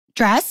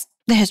Dressed,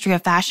 the History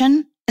of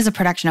Fashion is a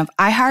production of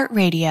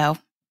iHeartRadio.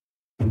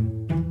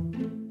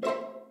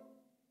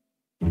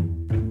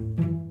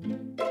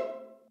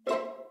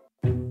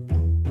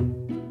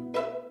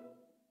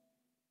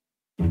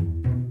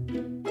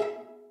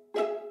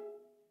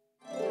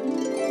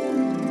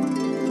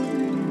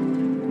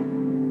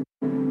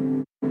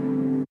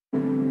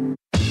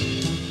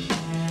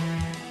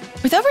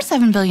 With over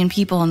 7 billion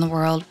people in the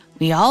world,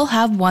 we all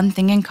have one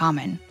thing in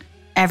common.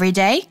 Every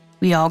day,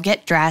 we all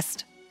get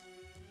dressed.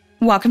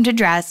 Welcome to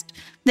Dressed,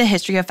 the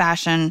History of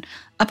Fashion,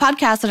 a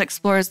podcast that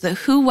explores the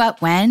who,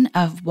 what, when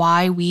of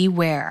why we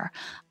wear.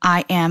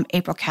 I am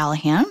April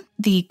Callahan,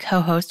 the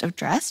co-host of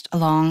Dressed,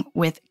 along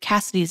with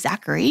Cassidy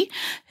Zachary,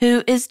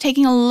 who is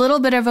taking a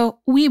little bit of a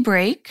wee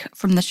break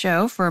from the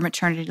show for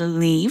maternity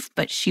leave,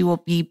 but she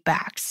will be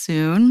back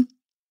soon.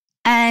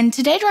 And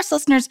today, Dressed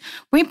listeners,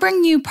 we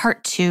bring you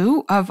part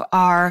 2 of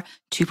our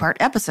 2-part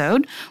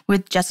episode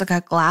with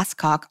Jessica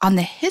Glasscock on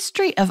the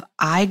history of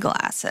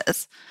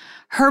eyeglasses.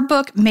 Her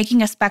book,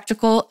 Making a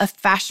Spectacle, A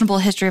Fashionable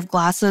History of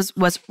Glasses,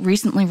 was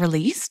recently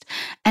released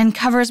and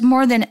covers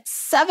more than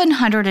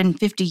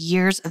 750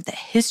 years of the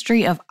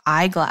history of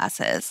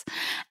eyeglasses.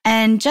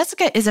 And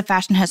Jessica is a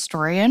fashion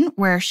historian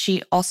where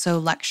she also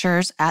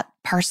lectures at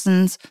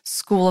Parsons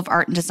School of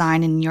Art and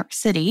Design in New York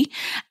City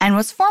and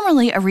was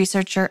formerly a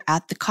researcher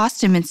at the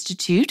Costume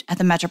Institute at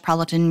the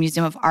Metropolitan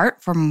Museum of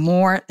Art for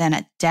more than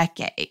a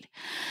decade.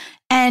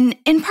 And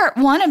in part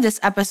 1 of this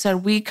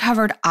episode, we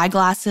covered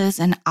eyeglasses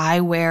and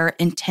eyewear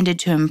intended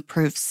to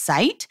improve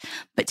sight.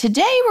 But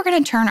today, we're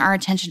going to turn our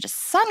attention to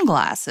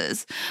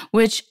sunglasses,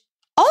 which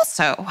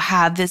also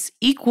have this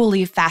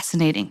equally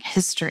fascinating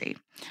history.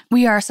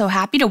 We are so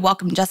happy to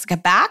welcome Jessica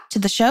back to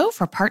the show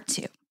for part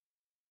 2.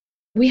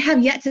 We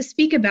have yet to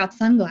speak about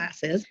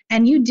sunglasses,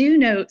 and you do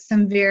note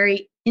some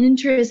very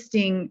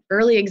interesting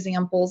early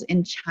examples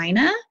in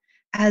China,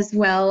 as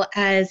well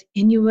as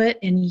Inuit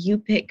and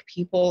Yupik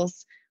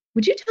peoples.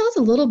 Would you tell us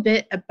a little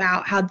bit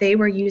about how they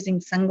were using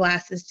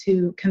sunglasses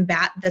to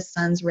combat the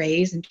sun's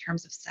rays in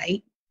terms of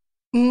sight?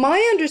 My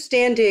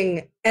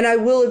understanding, and I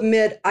will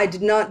admit I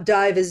did not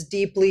dive as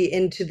deeply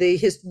into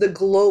the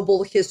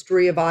global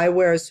history of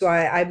eyewear, so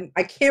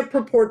I can't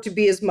purport to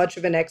be as much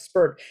of an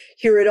expert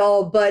here at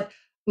all, but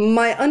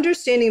my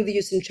understanding of the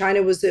use in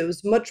China was it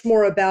was much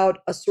more about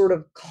a sort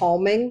of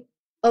calming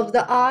of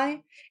the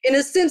eye, in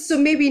a sense, so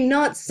maybe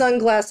not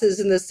sunglasses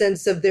in the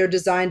sense of they're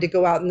designed to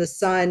go out in the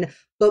sun,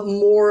 but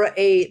more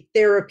a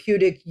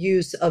therapeutic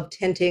use of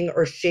tinting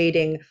or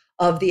shading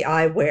of the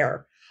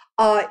eyewear.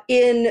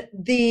 In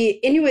the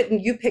Inuit and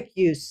Yupik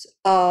use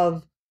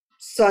of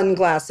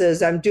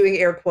sunglasses, I'm doing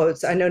air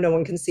quotes. I know no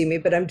one can see me,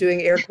 but I'm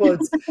doing air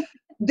quotes.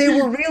 They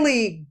were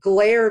really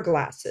glare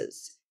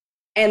glasses,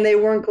 and they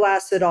weren't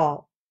glass at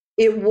all.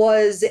 It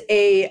was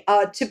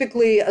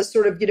typically a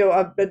sort of,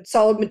 a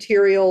solid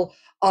material,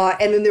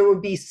 and then there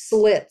would be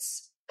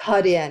slits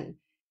cut in.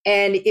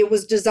 And it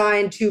was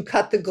designed to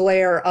cut the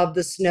glare of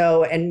the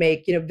snow and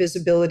make,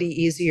 visibility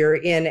easier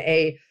in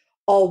a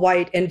all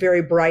white and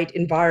very bright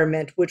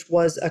environment, which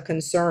was a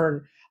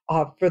concern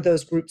for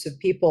those groups of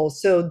people.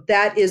 So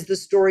that is the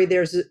story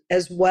there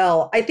as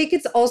well. I think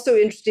it's also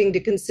interesting to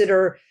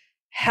consider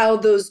how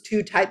those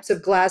two types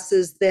of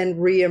glasses then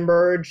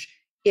reemerge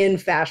in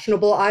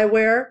fashionable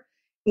eyewear.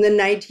 In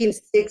the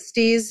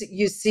 1960s,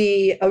 you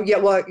see,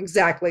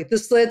 exactly. The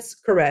slits,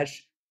 Koresh,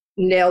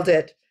 nailed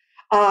it.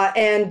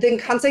 And then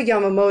Kansai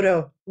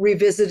Yamamoto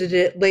revisited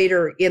it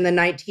later in the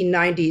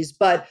 1990s.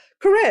 But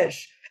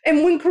Koresh,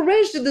 and when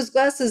Koresh did those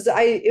glasses,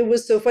 it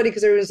was so funny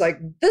because everyone was like,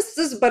 this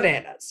is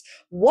bananas.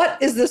 What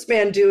is this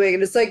man doing?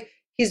 And it's like,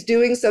 he's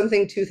doing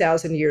something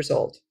 2,000 years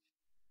old.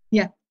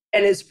 Yeah.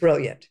 And it's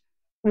brilliant.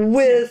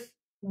 With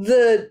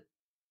the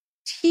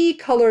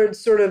tea-colored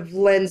sort of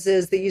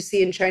lenses that you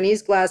see in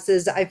Chinese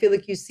glasses, I feel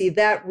like you see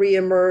that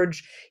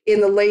reemerge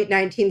in the late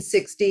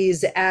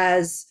 1960s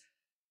as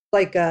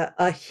like a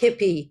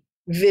hippie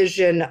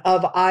vision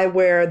of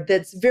eyewear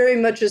that's very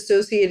much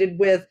associated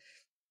with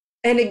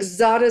an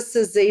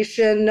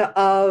exoticization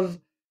of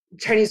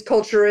Chinese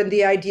culture and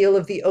the ideal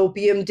of the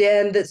opium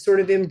den that's sort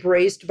of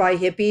embraced by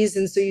hippies.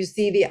 And so you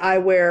see the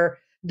eyewear,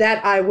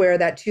 that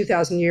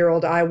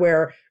 2,000-year-old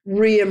eyewear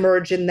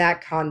reemerge in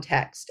that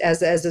context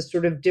as a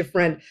sort of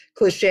different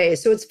cliche.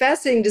 So it's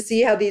fascinating to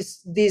see how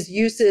these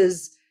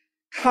uses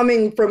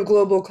coming from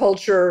global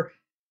culture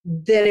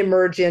then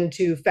emerge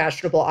into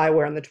fashionable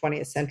eyewear in the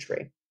 20th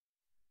century.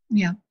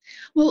 Yeah.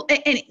 Well,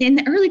 and in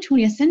the early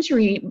 20th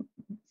century,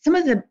 some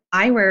of the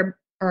eyewear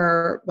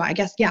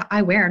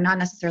eyewear, not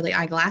necessarily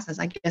eyeglasses.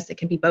 I guess it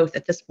can be both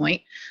at this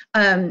point.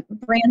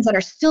 Brands that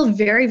are still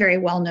very, very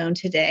well known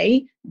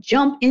today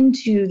jump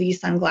into the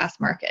sunglass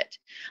market.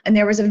 And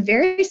there was a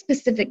very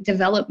specific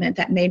development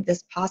that made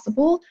this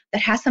possible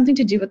that has something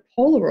to do with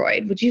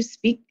Polaroid. Would you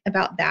speak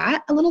about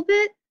that a little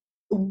bit?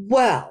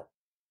 Well,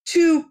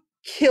 two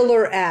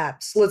killer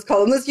apps, let's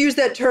call them. Let's use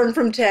that term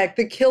from tech,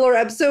 the killer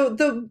app. So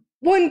the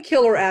one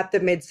killer app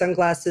that made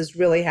sunglasses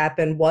really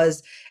happen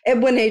was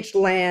Edwin H.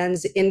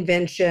 Land's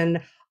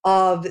invention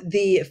of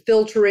the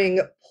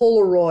filtering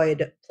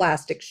Polaroid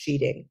plastic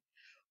sheeting,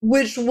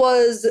 which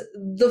was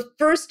the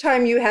first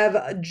time you have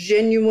a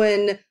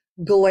genuine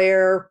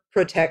glare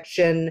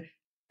protection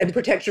and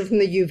protection from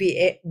the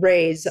UV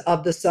rays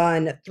of the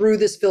sun through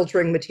this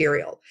filtering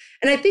material.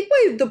 And I think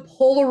why the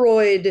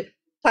Polaroid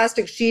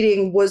plastic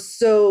sheeting was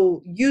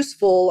so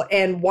useful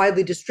and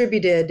widely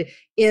distributed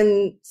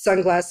in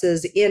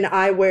sunglasses, in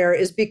eyewear,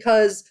 is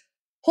because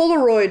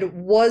Polaroid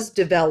was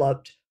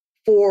developed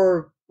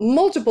for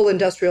multiple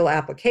industrial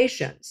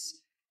applications.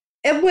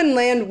 Edwin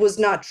Land was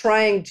not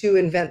trying to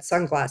invent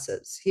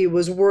sunglasses. He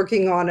was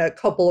working on a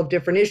couple of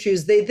different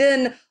issues. They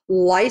then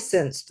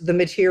licensed the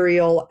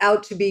material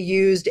out to be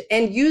used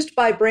and used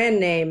by brand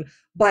name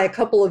by a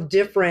couple of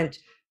different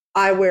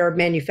eyewear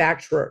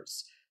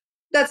manufacturers.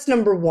 That's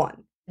number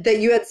one, that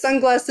you had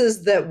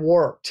sunglasses that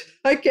worked,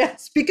 I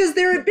guess, because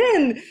there had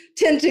been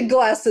tinted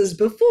glasses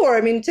before.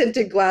 I mean,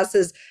 tinted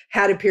glasses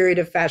had a period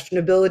of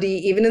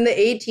fashionability. Even in the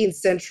 18th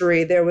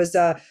century, there was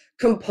a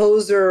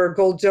composer,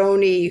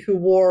 Goldoni, who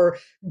wore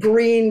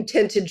green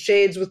tinted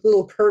shades with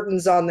little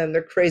curtains on them.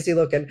 They're crazy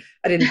looking.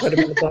 I didn't put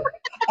them in the book.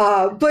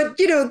 But,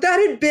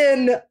 that had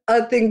been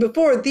a thing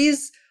before.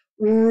 These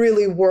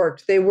really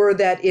worked. They were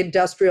that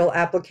industrial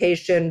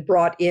application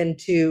brought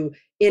into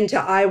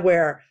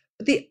eyewear.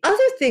 But the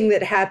other thing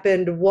that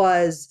happened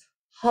was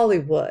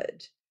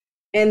Hollywood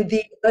and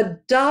the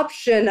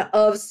adoption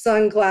of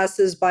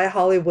sunglasses by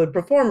Hollywood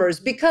performers,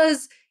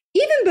 because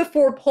even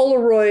before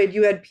Polaroid,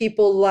 you had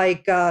people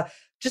like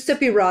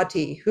Giuseppe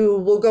Ratti, who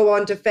will go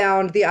on to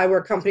found the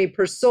eyewear company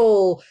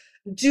Persol,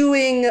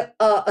 doing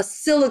a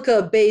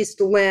silica-based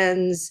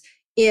lens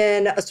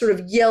in a sort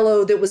of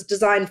yellow that was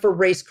designed for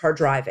race car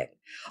driving.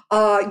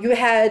 You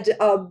had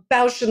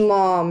Bausch &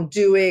 Lomb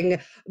doing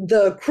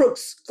the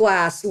Crookes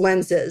glass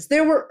lenses.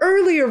 There were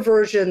earlier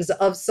versions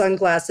of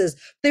sunglasses.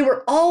 They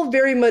were all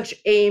very much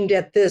aimed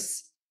at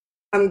this,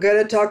 I'm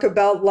going to talk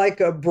about like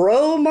a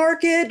bro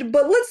market,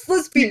 but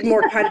let's be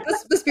more kind.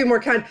 Let's be more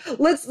kind.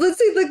 Let's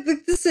say like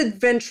this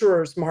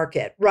adventurers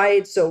market,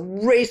 right? So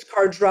race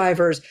car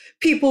drivers,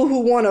 people who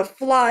want to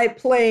fly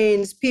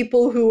planes,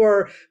 people who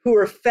are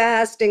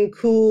fast and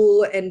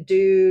cool and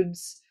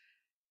dudes.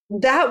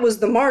 That was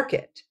the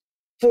market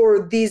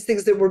for these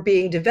things that were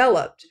being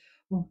developed.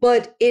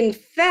 But in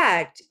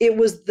fact, it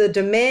was the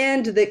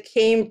demand that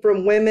came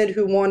from women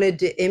who wanted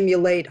to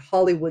emulate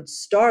Hollywood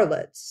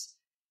starlets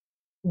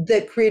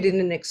that created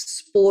an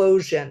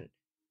explosion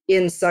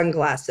in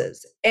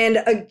sunglasses.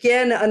 And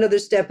again, another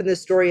step in the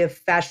story of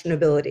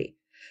fashionability.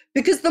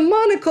 Because the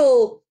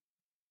monocle,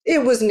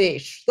 it was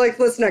niche. Like,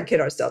 let's not kid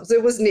ourselves.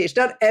 It was niche.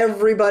 Not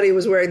everybody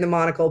was wearing the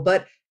monocle,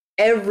 but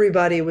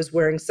everybody was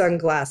wearing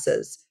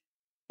sunglasses,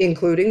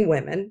 including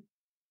women,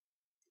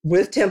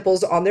 with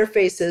temples on their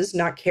faces,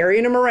 not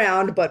carrying them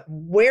around, but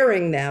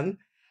wearing them.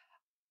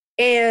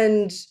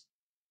 And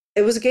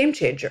it was a game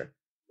changer.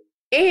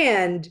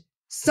 And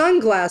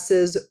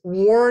sunglasses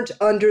weren't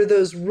under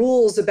those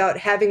rules about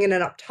having an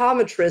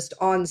optometrist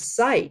on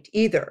site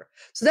either.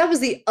 So that was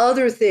the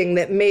other thing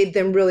that made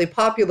them really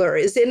popular,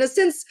 is in a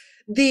sense,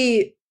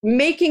 the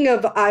making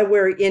of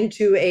eyewear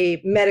into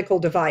a medical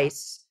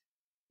device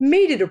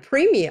made it a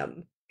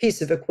premium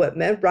piece of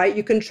equipment, right?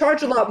 You can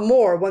charge a lot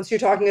more once you're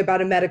talking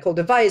about a medical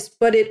device,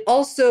 but it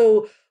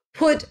also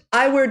put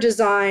eyewear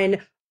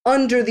design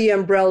under the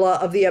umbrella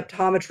of the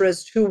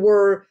optometrists who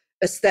were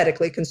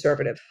aesthetically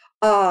conservative.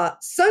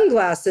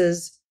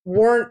 Sunglasses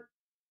weren't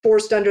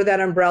forced under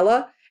that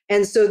umbrella,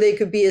 and so they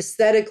could be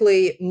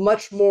aesthetically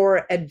much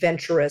more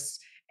adventurous,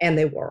 and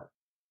they were.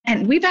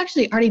 And we've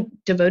actually already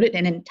devoted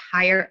an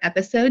entire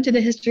episode to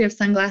the history of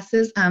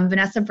sunglasses.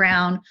 Vanessa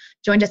Brown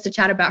joined us to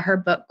chat about her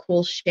book,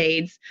 Cool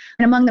Shades.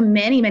 And among the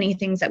many, many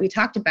things that we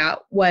talked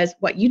about was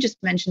what you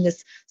just mentioned,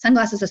 this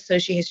sunglasses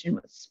association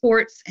with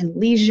sports and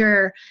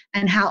leisure,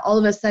 and how all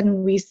of a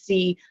sudden we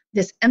see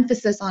this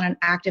emphasis on an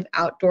active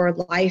outdoor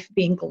life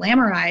being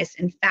glamorized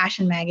in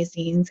fashion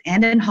magazines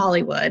and in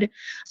Hollywood,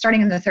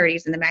 starting in the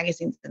 30s in the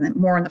magazines and then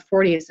more in the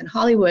 40s in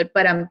Hollywood.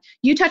 But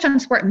you touch on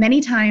sport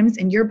many times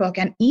in your book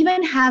and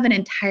even have an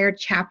entire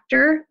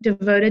chapter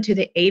devoted to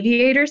the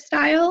aviator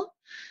style.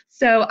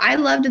 So I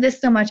loved this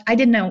so much. I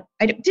didn't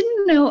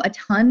know a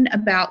ton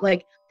about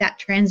like that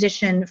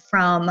transition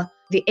from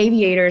the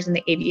aviators and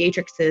the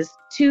aviatrixes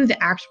to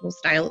the actual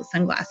style of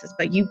sunglasses,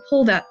 but you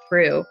pull that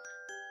through.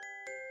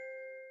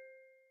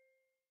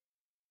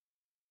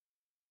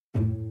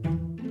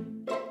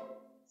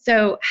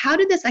 So how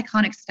did this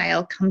iconic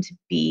style come to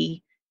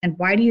be, and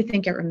why do you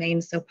think it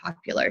remains so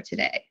popular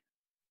today?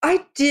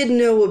 I did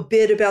know a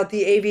bit about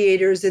the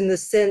aviators in the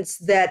sense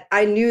that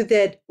I knew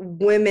that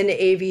women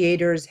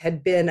aviators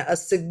had been a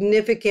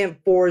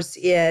significant force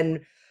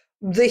in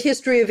the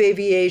history of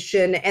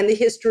aviation and the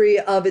history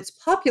of its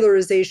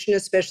popularization,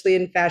 especially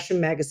in fashion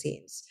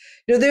magazines.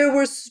 There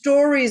were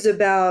stories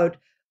about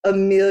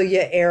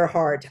Amelia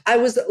Earhart. I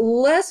was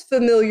less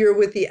familiar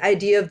with the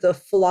idea of the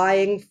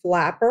flying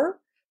flapper,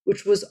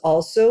 which was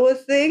also a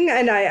thing.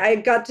 And I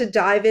got to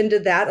dive into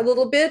that a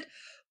little bit.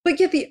 But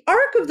yet the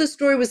arc of the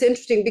story was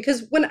interesting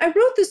because when I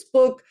wrote this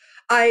book,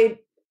 I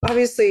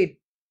obviously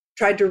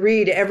tried to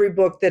read every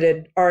book that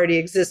had already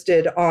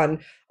existed on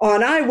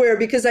eyewear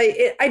because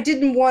I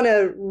didn't want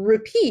to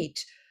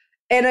repeat.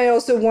 And I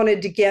also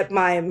wanted to get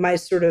my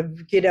sort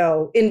of,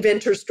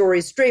 inventor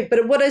story straight.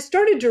 But what I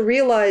started to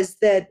realize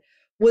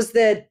was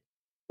that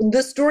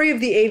the story of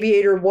the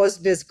aviator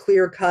wasn't as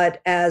clear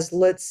cut as,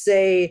 let's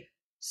say,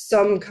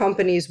 some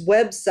companies'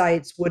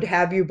 websites would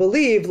have you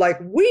believe, like,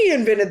 we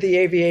invented the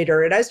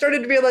aviator. And I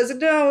started to realize that,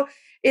 no,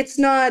 it's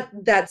not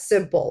that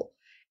simple.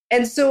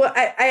 And so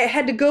I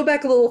had to go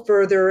back a little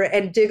further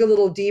and dig a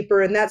little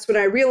deeper. And that's when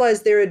I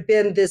realized there had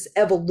been this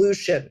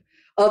evolution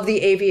of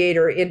the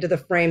aviator into the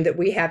frame that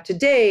we have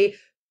today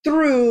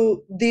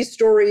through these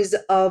stories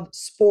of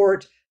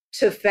sport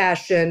to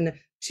fashion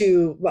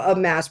to a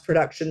mass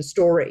production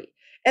story.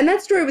 And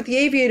that story with the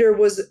aviator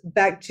was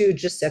back to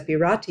Giuseppe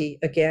Ratti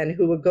again,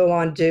 who would go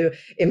on to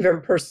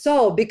invent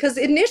Persol, because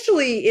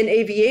initially in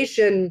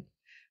aviation,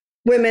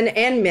 women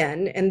and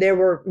men, and there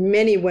were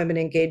many women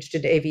engaged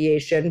in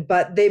aviation,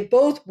 but they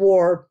both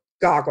wore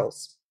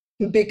goggles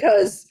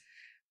because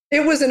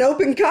it was an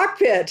open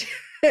cockpit.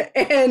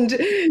 And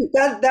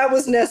that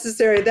was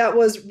necessary. That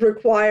was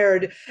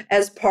required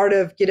as part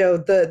of,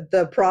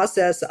 the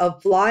process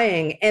of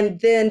flying.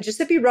 And then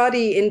Giuseppe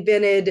Ratti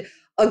invented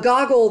a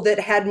goggle that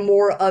had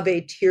more of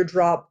a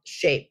teardrop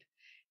shape.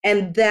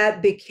 And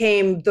that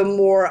became the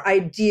more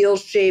ideal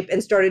shape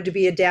and started to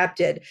be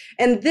adapted.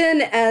 And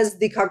then as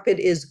the cockpit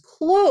is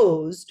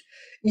closed,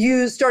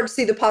 you start to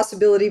see the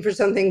possibility for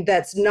something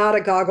that's not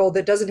a goggle,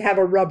 that doesn't have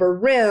a rubber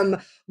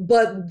rim,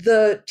 but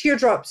the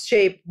teardrop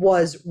shape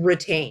was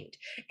retained.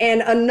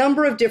 And a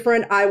number of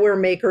different eyewear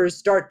makers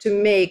start to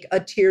make a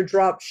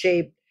teardrop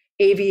shaped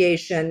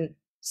aviation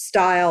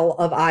style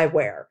of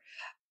eyewear,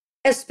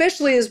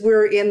 especially as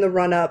we're in the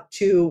run up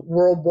to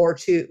World War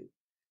II.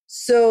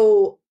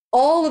 So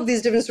all of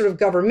these different sort of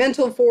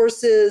governmental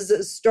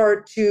forces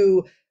start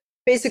to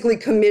basically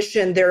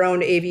commission their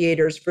own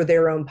aviators for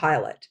their own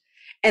pilot.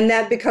 And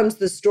that becomes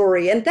the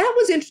story. And that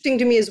was interesting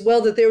to me as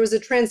well, that there was a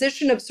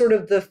transition of sort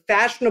of the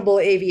fashionable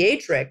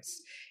aviatrix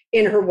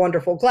in her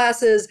wonderful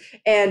glasses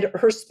and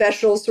her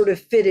special sort of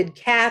fitted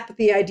cap,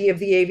 the idea of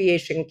the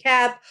aviation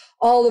cap,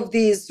 all of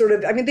these sort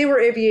of, they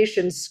were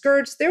aviation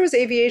skirts. There was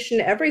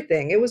aviation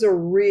everything. It was a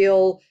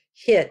real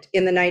hit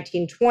in the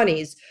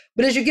 1920s.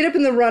 But as you get up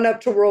in the run up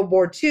to World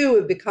War II,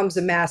 it becomes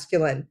a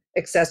masculine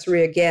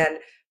accessory again,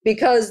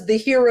 because the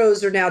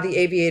heroes are now the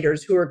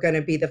aviators who are going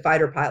to be the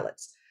fighter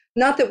pilots.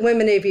 Not that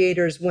women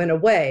aviators went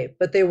away,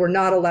 but they were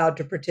not allowed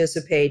to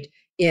participate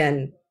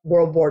in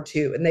World War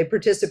II, and they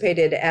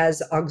participated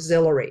as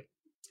auxiliary.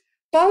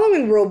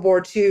 Following World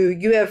War II,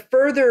 you have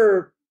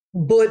further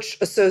butch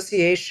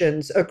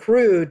associations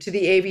accrue to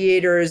the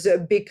aviators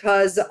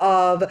because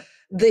of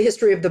the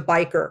history of the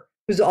biker,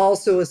 who's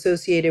also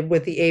associated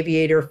with the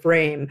aviator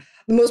frame.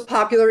 The most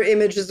popular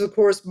image is, of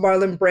course,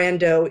 Marlon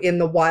Brando in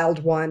The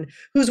Wild One,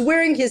 who's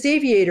wearing his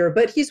aviator,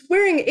 but he's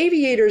wearing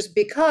aviators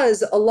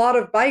because a lot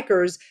of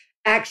bikers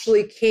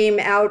actually came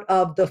out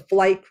of the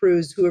flight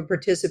crews who had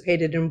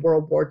participated in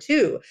World War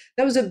II.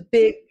 That was a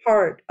big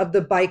part of the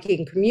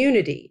biking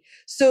community.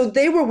 So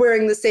they were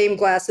wearing the same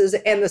glasses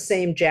and the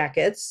same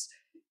jackets,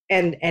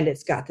 and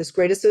it's got this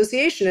great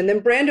association. And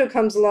then Brando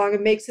comes along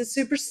and makes it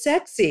super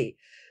sexy.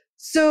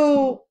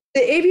 So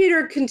the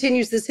aviator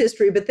continues this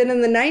history, but then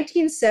in the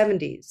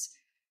 1970s,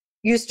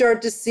 you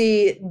start to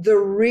see the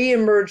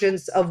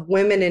reemergence of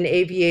women in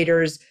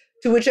aviators,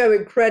 to which I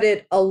would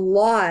credit a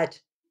lot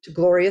to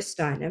Gloria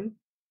Steinem.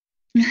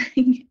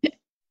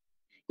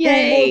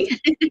 Yay!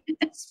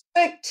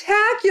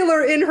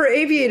 Spectacular in her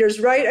aviators,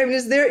 right?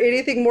 Is there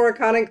anything more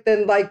iconic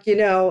than like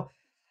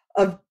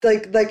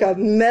a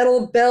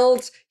metal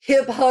belt,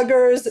 hip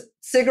huggers,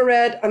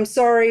 cigarette,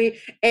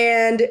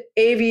 and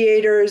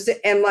aviators,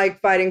 and like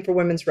fighting for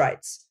women's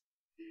rights?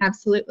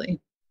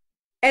 Absolutely.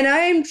 And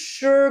I'm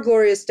sure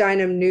Gloria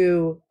Steinem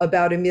knew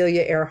about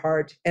Amelia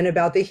Earhart and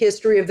about the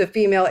history of the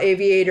female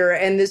aviator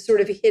and this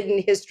sort of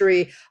hidden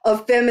history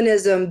of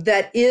feminism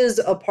that is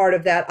a part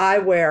of that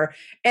eyewear.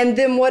 And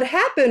then what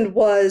happened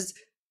was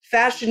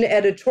fashion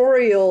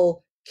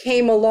editorial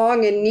came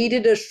along and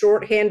needed a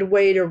shorthand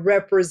way to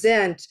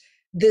represent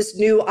this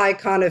new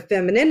icon of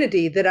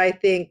femininity that I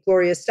think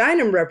Gloria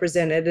Steinem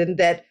represented and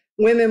that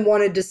women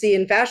wanted to see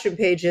in fashion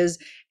pages.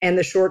 And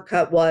the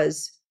shortcut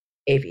was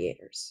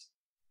aviators.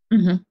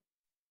 Mm-hmm.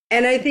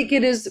 And I think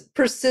it has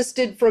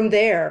persisted from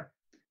there.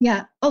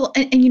 Yeah. Oh,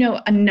 and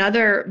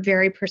another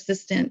very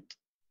persistent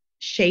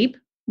shape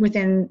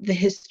within the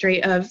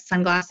history of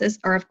sunglasses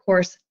are, of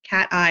course,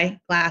 cat eye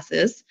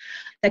glasses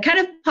that kind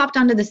of popped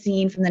onto the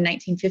scene from the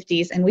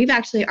 1950s. And we've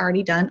actually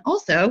already done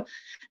also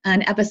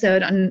an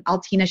episode on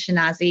Altina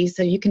Shinazi.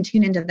 So you can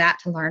tune into that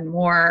to learn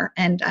more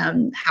and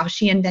how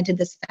she invented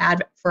this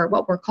fad for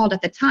what were called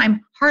at the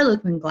time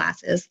Harlequin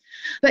glasses.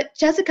 But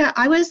Jessica,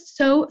 I was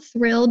so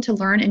thrilled to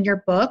learn in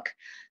your book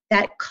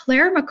that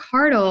Claire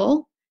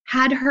McCardle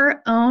had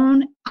her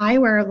own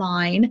eyewear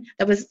line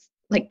that was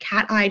like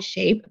cat-eyed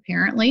shape,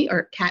 apparently,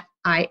 or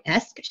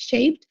cat-eye-esque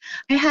shaped.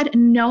 I had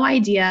no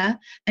idea.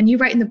 And you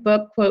write in the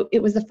book, quote,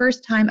 "It was the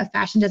first time a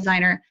fashion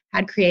designer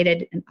had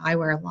created an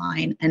eyewear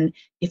line. And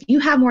if you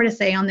have more to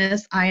say on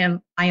this, I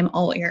am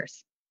all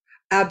ears.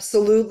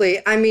 Absolutely.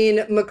 I mean,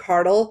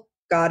 McArdle,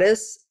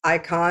 goddess,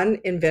 icon,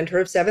 inventor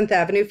of Seventh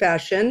Avenue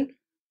fashion.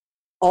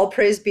 All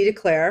praise be to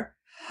Claire.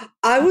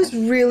 I was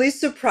really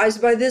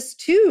surprised by this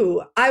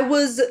too. I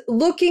was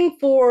looking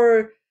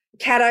for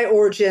cat eye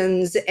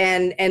origins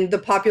and the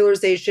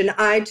popularization.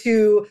 I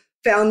too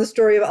found the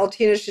story of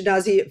Altina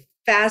Shinazi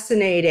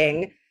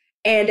fascinating.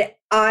 And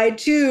I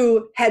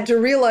too had to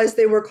realize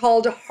they were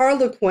called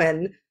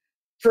Harlequin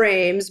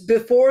frames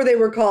before they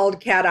were called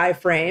cat eye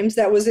frames.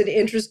 That was an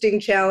interesting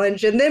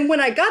challenge. And then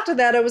when I got to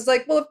that, I was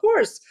like, well, of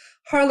course,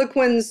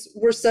 Harlequins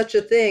were such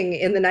a thing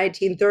in the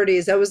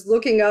 1930s. I was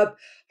looking up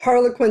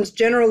Harlequins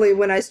generally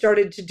when I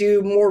started to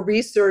do more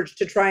research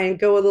to try and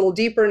go a little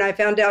deeper. And I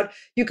found out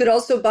you could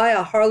also buy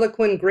a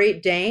Harlequin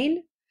Great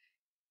Dane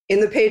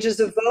in the pages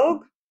of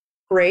Vogue.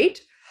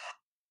 Great.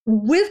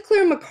 With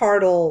Claire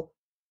McArdle,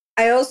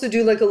 I also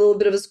do like a little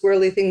bit of a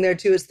squirrely thing there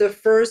too. It's the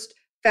first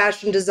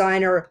fashion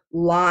designer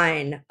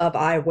line of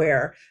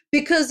eyewear,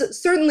 because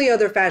certainly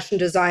other fashion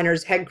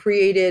designers had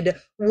created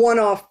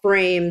one-off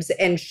frames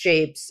and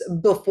shapes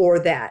before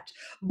that.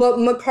 But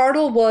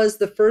McArdle was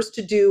the first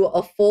to do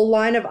a full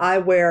line of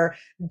eyewear.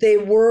 They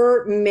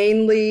were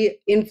mainly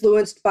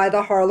influenced by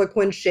the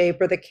Harlequin shape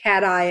or the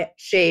cat eye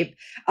shape,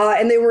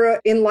 and they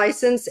were in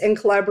license and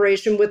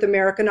collaboration with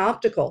American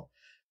Optical.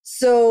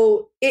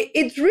 So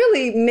it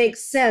really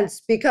makes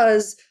sense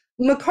because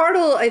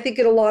McArdle, I think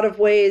in a lot of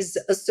ways,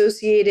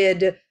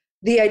 associated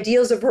the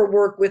ideals of her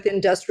work with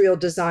industrial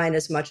design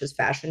as much as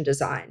fashion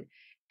design.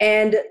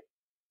 And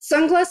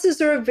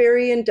sunglasses are a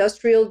very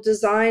industrial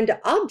designed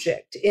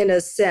object in a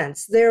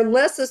sense. They're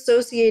less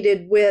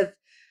associated with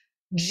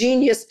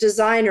genius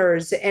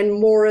designers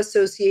and more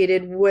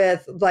associated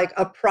with like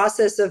a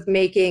process of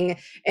making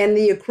and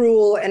the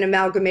accrual and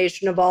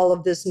amalgamation of all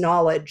of this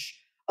knowledge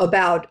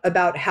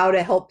about how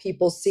to help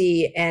people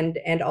see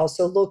and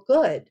also look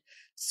good.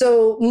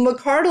 So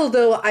McArdle,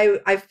 though,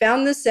 I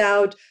found this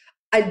out.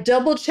 I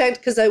double checked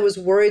because I was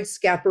worried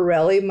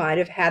Schiaparelli might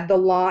have had the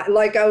line.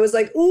 Like I was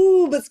like,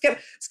 ooh, but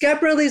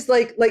Schiaparelli's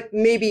like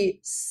maybe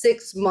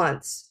 6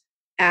 months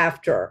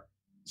after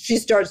she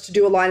starts to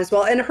do a line as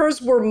well. And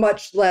hers were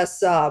much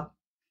less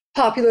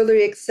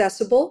popularly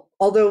accessible,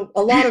 although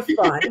a lot of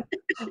fun.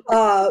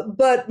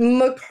 But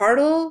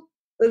McArdle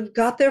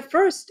got there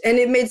first, and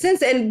it made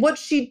sense. And what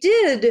she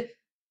did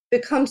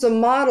becomes a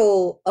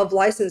model of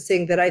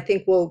licensing that I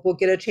think we'll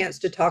get a chance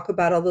to talk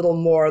about a little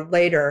more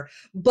later.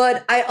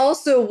 But I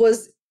also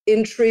was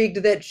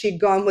intrigued that she'd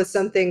gone with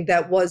something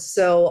that was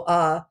so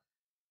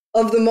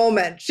of the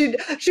moment. She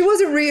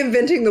wasn't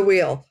reinventing the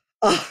wheel.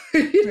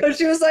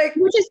 She was like,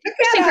 which is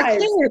interesting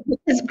for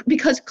Claire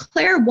because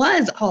Claire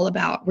was all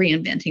about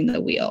reinventing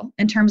the wheel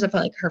in terms of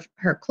like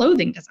her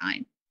clothing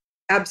design.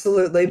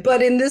 Absolutely.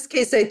 But in this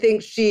case, I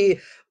think she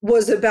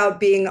was about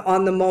being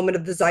on the moment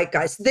of the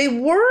zeitgeist. They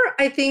were,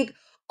 I think,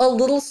 a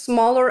little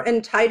smaller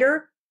and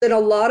tighter than a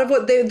lot of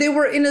what they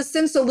were, in a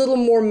sense, a little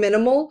more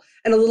minimal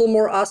and a little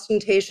more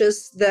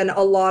ostentatious than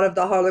a lot of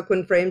the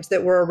Harlequin frames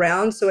that were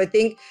around. So I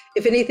think,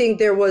 if anything,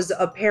 there was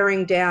a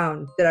paring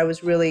down that I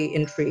was really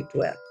intrigued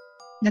with.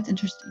 That's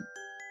interesting.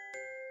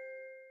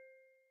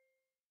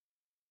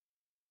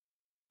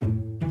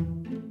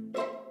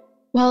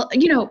 Well,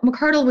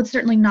 McArdle would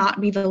certainly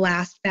not be the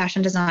last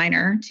fashion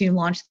designer to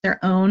launch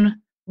their own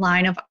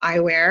line of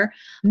eyewear.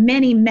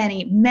 Many,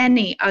 many,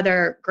 many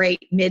other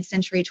great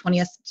mid-century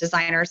 20th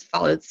designers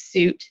followed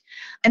suit.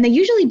 And they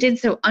usually did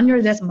so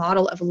under this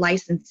model of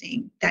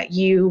licensing that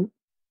you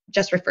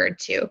just referred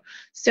to.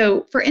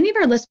 So for any of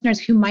our listeners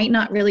who might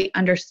not really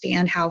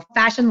understand how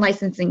fashion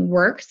licensing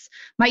works,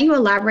 might you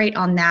elaborate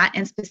on that,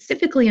 and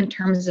specifically in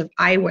terms of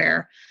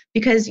eyewear?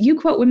 Because you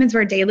quote Women's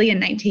Wear Daily in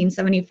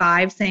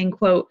 1975 saying,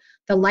 quote,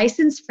 "The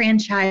licensed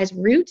franchise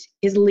route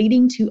is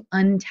leading to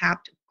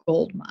untapped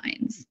gold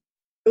mines."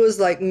 It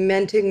was like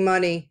minting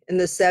money in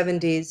the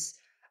 70s.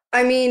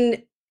 I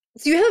mean,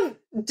 so you have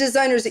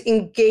designers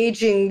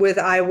engaging with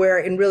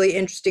eyewear in really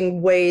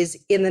interesting ways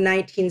in the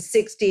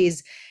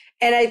 1960s.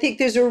 And I think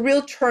there's a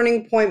real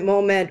turning point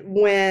moment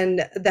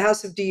when the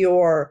House of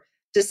Dior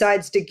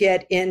decides to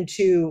get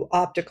into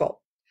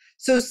optical.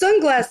 So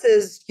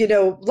sunglasses,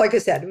 like I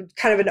said,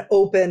 kind of an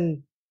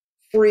open,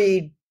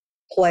 free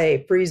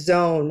play, free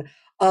zone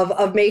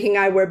of making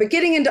eyewear. But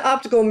getting into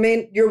optical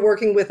meant you're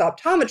working with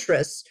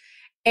optometrists,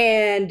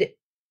 and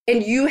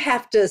you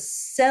have to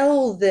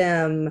sell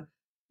them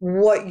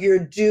what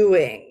you're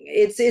doing.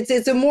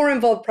 It's a more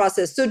involved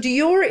process. So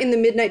Dior in the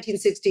mid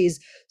 1960s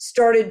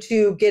started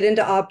to get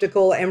into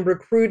optical and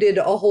recruited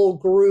a whole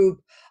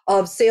group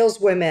of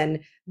saleswomen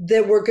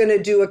that were going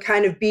to do a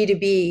kind of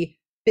B2B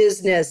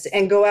business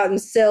and go out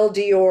and sell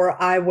Dior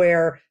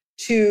eyewear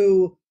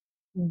to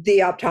the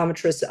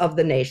optometrists of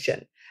the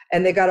nation.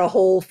 And they got a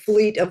whole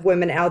fleet of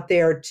women out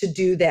there to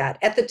do that.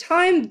 At the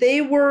time,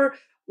 they were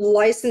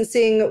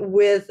licensing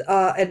with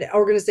an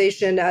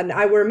organization, an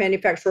eyewear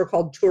manufacturer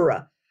called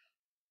Tura.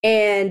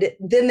 And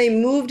then they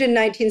moved in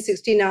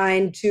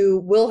 1969 to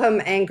Wilhelm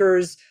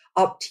Anger's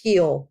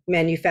Optiel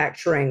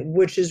manufacturing,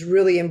 which is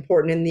really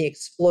important in the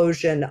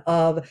explosion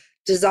of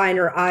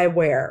designer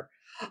eyewear.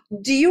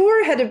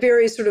 Dior had a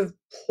very sort of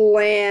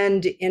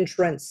planned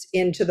entrance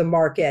into the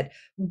market,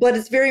 but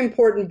it's very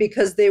important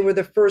because they were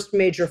the first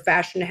major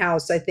fashion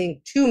house, I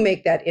think, to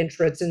make that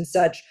entrance in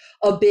such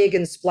a big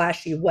and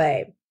splashy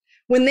way.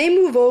 When they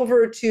move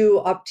over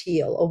to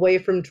Optiel, away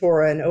from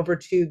Tora and over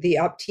to the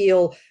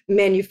Optiel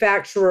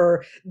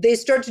manufacturer, they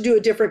start to do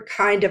a different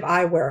kind of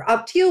eyewear.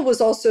 Optiel was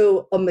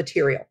also a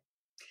material.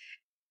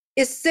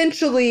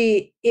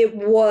 Essentially, it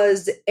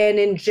was an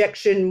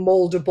injection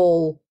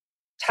moldable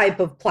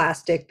type of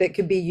plastic that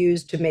could be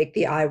used to make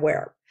the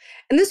eyewear.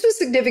 And this was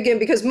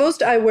significant because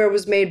most eyewear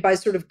was made by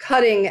sort of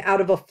cutting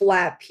out of a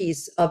flat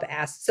piece of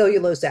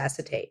cellulose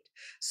acetate.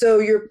 So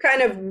you're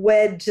kind of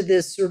wed to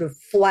this sort of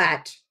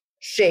flat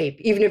shape,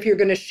 even if you're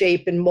going to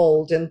shape and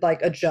mold and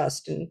like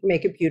adjust and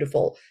make it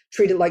beautiful,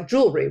 treat it like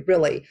jewelry,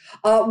 really.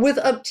 With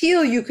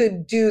Optiel, you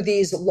could do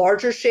these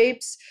larger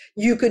shapes.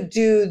 You could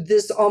do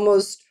this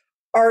almost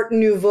Art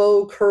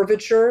Nouveau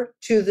curvature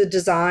to the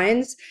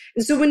designs.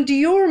 And so when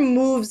Dior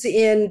moves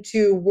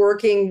into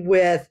working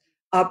with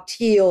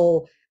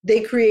Optiel,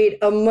 they create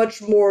a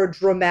much more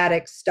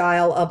dramatic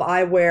style of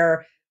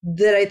eyewear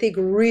that I think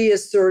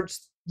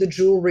reasserts the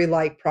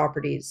jewelry-like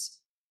properties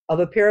of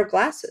a pair of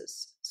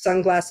glasses,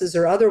 sunglasses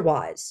or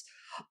otherwise.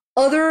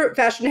 Other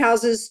fashion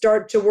houses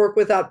start to work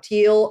with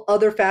Optiel.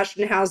 Other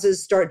fashion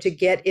houses start to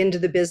get into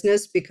the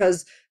business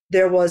because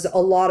there was a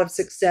lot of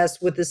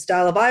success with this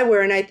style of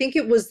eyewear. And I think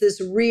it was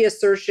this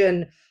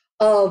reassertion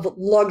of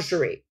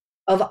luxury,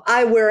 of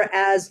eyewear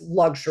as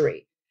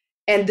luxury,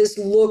 and this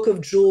look of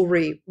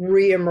jewelry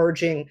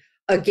reemerging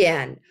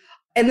again.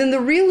 And then the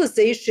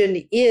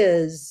realization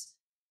is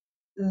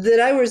that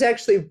eyewear is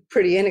actually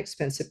pretty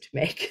inexpensive to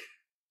make.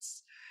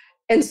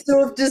 And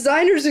so if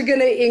designers are going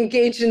to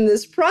engage in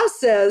this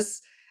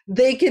process,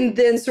 they can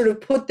then sort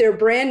of put their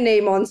brand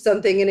name on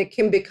something and it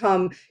can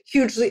become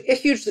a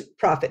hugely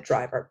profit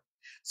driver.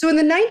 So in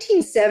the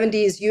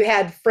 1970s, you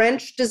had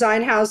French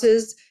design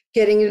houses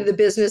getting into the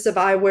business of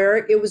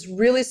eyewear. It was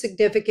really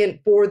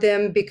significant for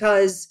them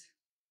because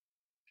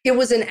it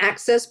was an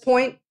access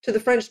point to the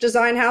French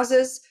design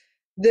houses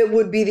that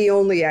would be the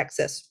only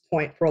access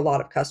point for a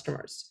lot of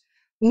customers.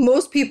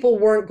 Most people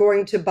weren't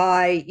going to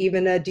buy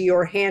even a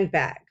Dior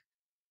handbag,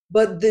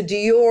 but the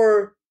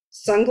Dior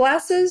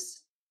sunglasses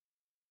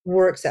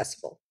were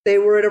accessible. They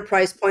were at a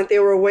price point, they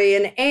were way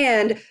in,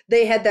 and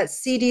they had that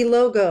CD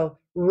logo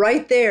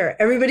right there.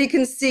 Everybody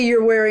can see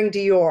you're wearing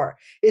Dior.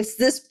 It's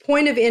this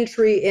point of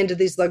entry into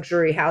these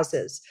luxury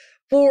houses.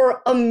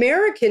 For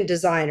American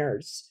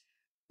designers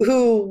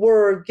who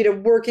were,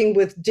 working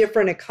with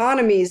different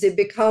economies, it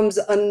becomes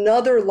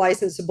another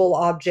licensable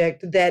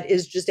object that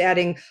is just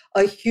adding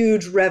a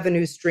huge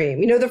revenue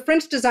stream. The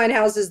French design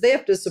houses, they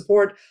have to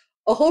support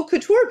a whole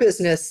couture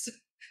business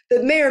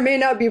that may or may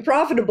not be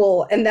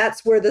profitable. And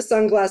that's where the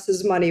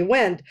sunglasses money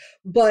went.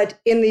 But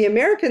in the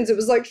Americans, it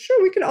was like,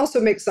 sure, we can also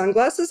make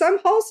sunglasses. I'm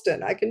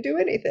Halston. I can do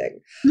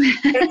anything.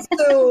 And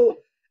so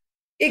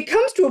it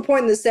comes to a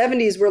point in the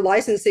 70s where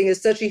licensing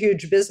is such a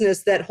huge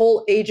business that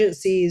whole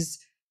agencies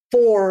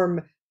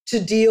form to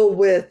deal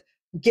with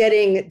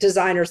getting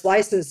designers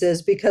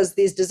licenses, because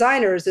these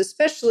designers,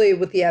 especially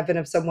with the advent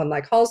of someone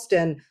like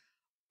Halston,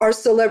 are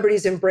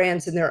celebrities and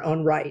brands in their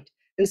own right.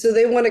 And so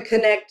they want to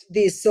connect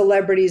these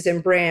celebrities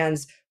and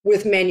brands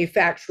with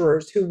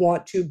manufacturers who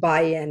want to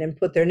buy in and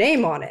put their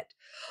name on it.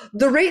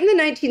 The rate in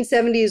the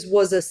 1970s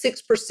was a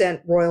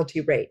 6%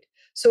 royalty rate.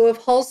 So if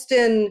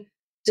Halston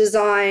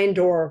designed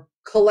or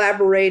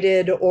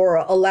collaborated or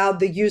allowed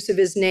the use of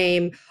his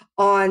name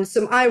on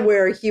some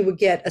eyewear, he would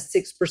get a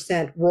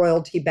 6%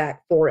 royalty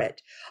back for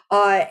it.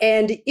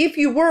 And if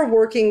you were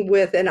working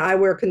with an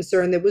eyewear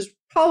concern that was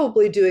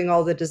probably doing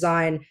all the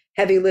design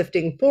heavy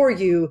lifting for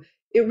you,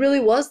 it really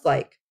was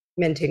like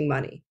minting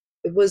money.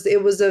 It was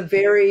a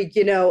very,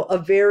 a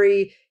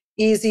very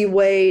easy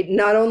way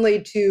not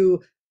only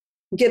to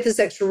get this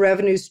extra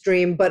revenue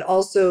stream, but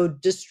also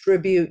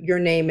distribute your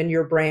name and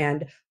your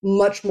brand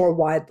much more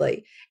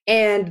widely.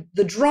 And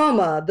the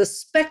drama, the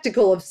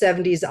spectacle of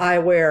 70s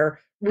eyewear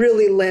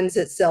really lends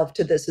itself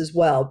to this as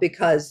well,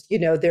 because,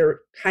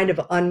 they're kind of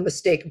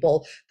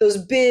unmistakable. Those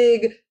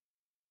big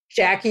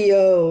Jackie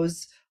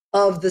O's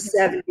of the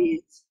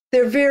 70s,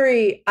 they're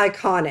very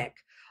iconic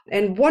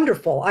and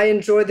wonderful. I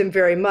enjoy them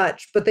very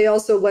much, but they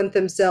also lent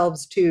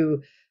themselves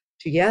to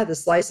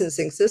this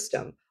licensing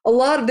system.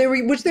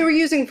 Which they were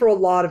using for a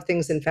lot of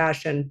things in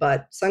fashion,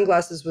 but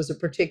sunglasses was a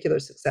particular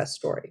success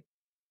story.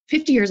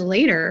 50 years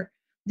later,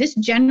 this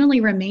generally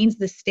remains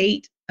the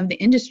state of the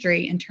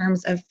industry in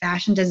terms of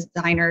fashion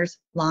designers'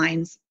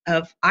 lines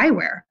of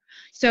eyewear.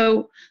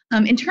 So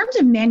in terms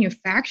of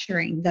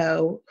manufacturing,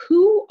 though,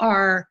 who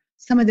are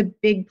some of the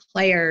big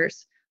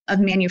players of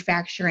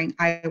manufacturing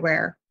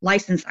eyewear,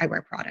 licensed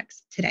eyewear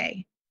products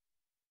today?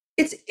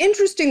 It's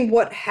interesting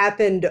what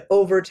happened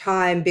over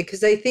time,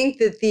 because I think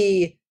that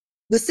the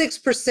the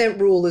 6%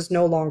 rule is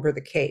no longer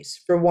the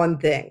case, for one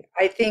thing.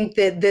 I think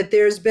that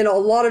there's been a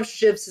lot of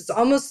shifts. It's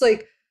almost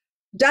like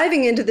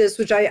diving into this,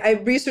 which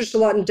I researched a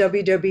lot in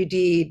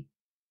WWD,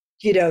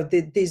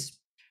 these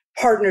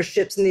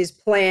partnerships and these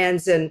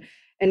plans and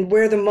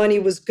where the money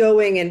was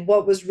going and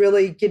what was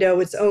really,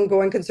 its own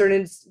going concern.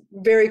 And it's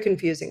very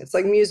confusing. It's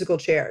like musical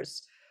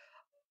chairs.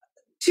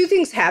 Two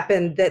things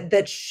happened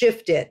that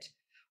shift it.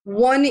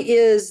 One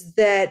is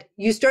that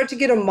you start to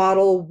get a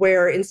model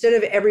where instead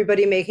of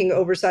everybody making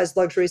oversized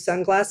luxury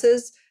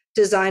sunglasses,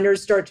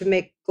 designers start to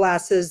make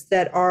glasses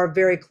that are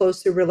very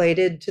closely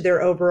related to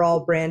their overall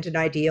brand and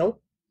ideal.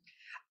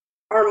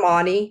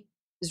 Armani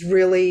is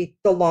really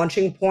the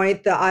launching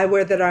point, the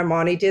eyewear that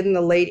Armani did in the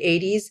late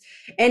 80s.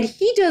 And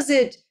he does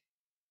it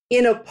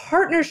in a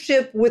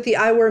partnership with the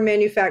eyewear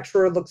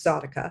manufacturer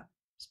Luxottica.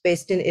 It's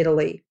based in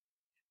Italy.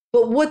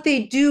 But what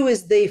they do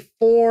is they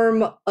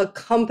form a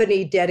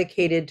company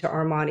dedicated to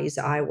Armani's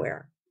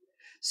eyewear.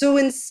 So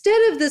instead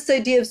of this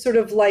idea of sort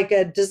of like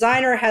a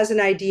designer has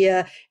an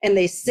idea and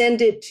they send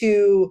it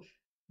to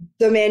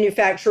the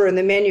manufacturer and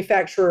the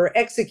manufacturer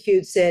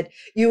executes it,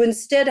 you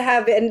instead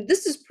have, and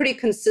this is pretty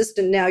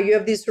consistent now, you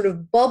have these sort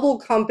of bubble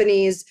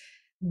companies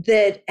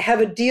that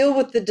have a deal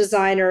with the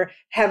designer,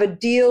 have a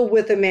deal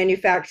with a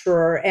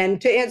manufacturer.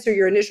 And to answer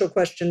your initial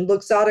question,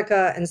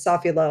 Luxottica and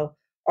Safilo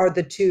are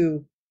the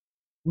two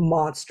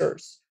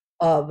monsters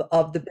of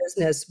the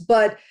business.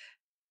 But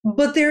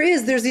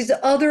there's these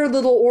other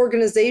little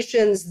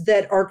organizations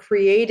that are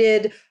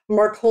created.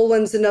 Mark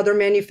Holland's and other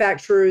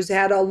manufacturers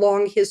had a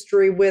long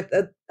history with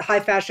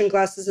high fashion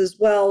glasses as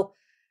well.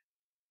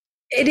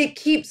 And it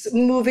keeps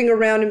moving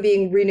around and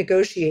being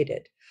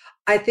renegotiated.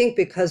 I think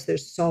because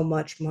there's so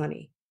much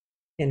money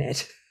in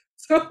it.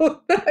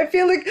 So I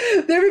feel like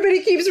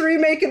everybody keeps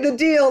remaking the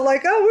deal.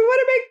 Like, oh, we want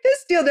to make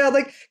this deal now.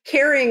 Like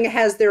Kering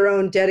has their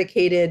own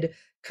dedicated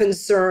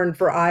concern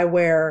for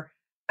eyewear.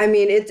 I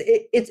mean,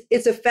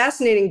 it's a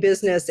fascinating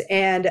business,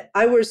 and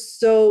eyewear is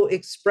so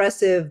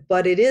expressive,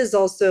 but it is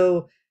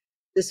also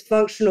this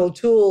functional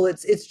tool.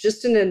 It's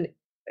just an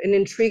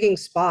intriguing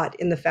spot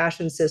in the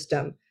fashion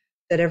system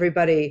that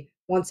everybody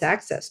wants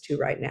access to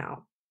right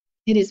now.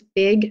 It is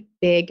big,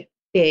 big,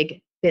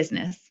 big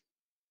business.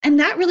 And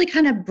that really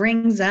kind of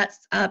brings us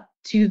up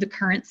to the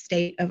current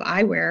state of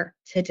eyewear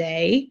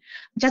today.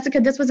 Jessica,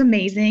 this was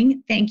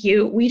amazing. Thank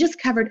you. We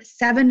just covered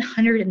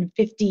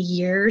 750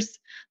 years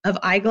of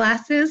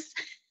eyeglasses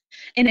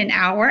in an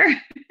hour.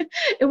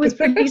 It was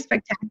pretty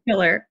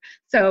spectacular.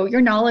 So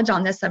your knowledge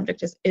on this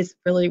subject is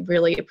really,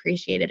 really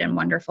appreciated and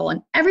wonderful.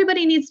 And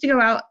everybody needs to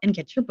go out and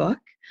get your book.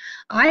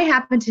 I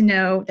happen to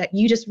know that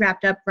you just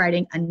wrapped up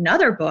writing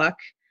another book.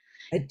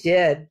 I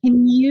did.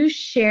 Can you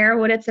share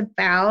what it's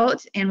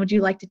about? And would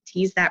you like to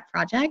tease that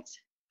project?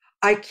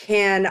 I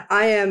can.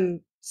 I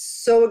am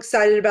so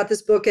excited about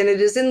this book, and it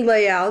is in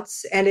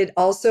layouts, and it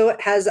also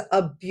has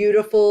a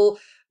beautiful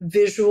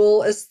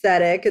visual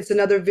aesthetic. It's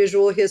another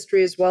visual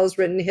history as well as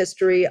written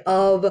history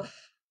of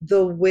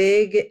the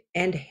wig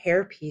and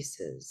hair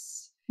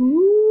pieces.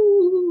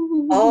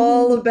 Ooh.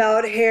 All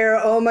about hair.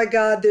 Oh my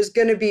God, there's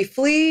going to be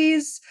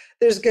fleas.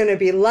 There's going to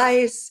be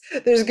lice.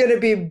 There's going to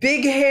be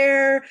big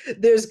hair.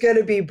 There's going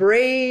to be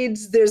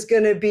braids. There's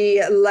going to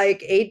be like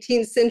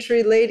 18th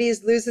century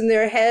ladies losing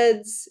their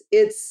heads.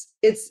 It's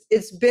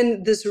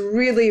been this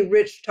really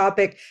rich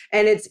topic,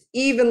 and it's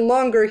even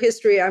longer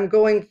history. I'm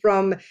going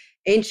from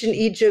ancient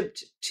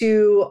Egypt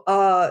to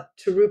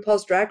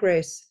RuPaul's Drag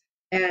Race,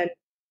 and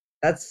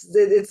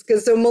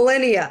so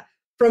millennia,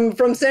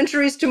 from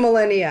centuries to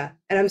millennia,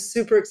 and I'm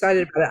super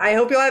excited about it. I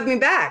hope you'll have me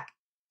back.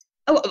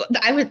 Oh,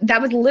 that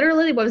was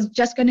literally what was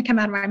just going to come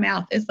out of my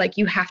mouth. Is like,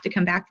 you have to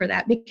come back for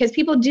that, because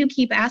people do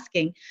keep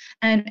asking.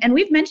 And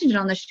we've mentioned it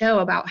on the show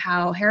about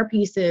how hair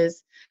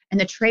pieces and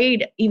the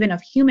trade even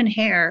of human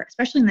hair,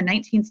 especially in the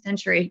 19th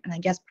century, and I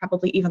guess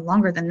probably even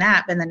longer than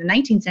that, but in the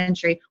 19th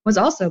century was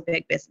also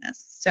big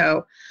business.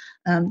 So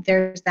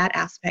there's that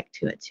aspect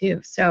to it too.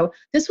 So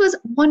this was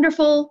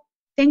wonderful.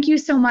 Thank you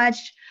so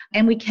much.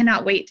 And we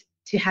cannot wait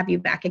to have you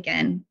back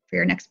again for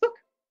your next book.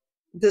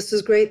 This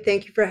was great.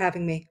 Thank you for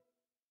having me.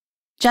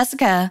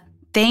 Jessica,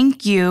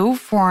 thank you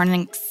for an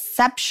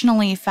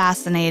exceptionally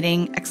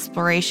fascinating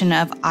exploration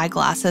of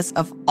eyeglasses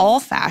of all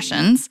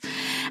fashions.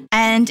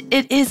 And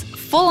it is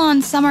full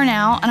on summer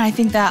now, and I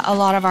think that a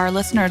lot of our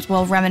listeners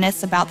will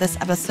reminisce about this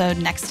episode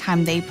next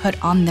time they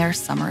put on their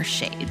summer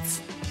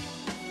shades.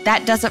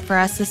 That does it for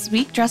us this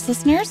week, dress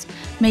listeners.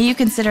 May you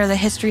consider the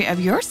history of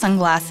your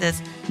sunglasses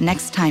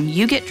next time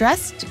you get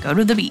dressed to go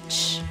to the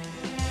beach.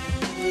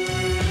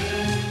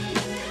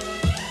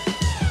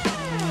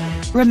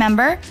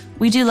 Remember,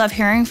 we do love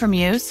hearing from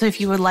you, so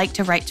if you would like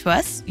to write to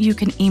us, you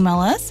can email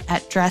us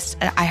at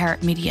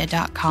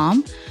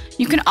dressed@iheartmedia.com.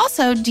 You can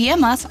also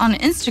DM us on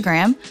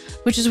Instagram,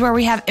 which is where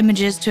we have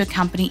images to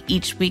accompany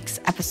each week's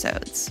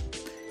episodes.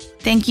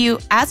 Thank you,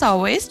 as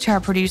always, to our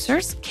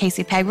producers,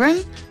 Casey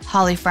Pegram,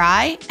 Holly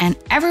Fry, and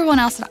everyone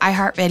else at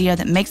iHeartRadio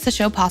that makes the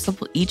show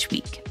possible each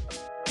week.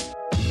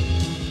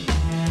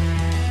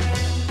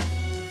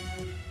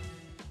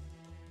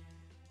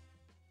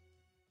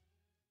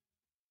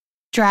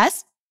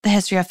 Dressed, The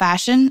History of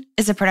Fashion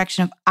is a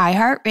production of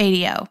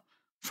iHeartRadio.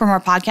 For more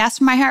podcasts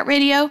from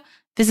iHeartRadio,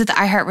 visit the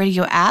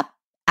iHeartRadio app,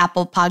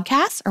 Apple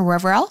Podcasts, or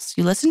wherever else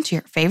you listen to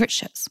your favorite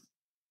shows.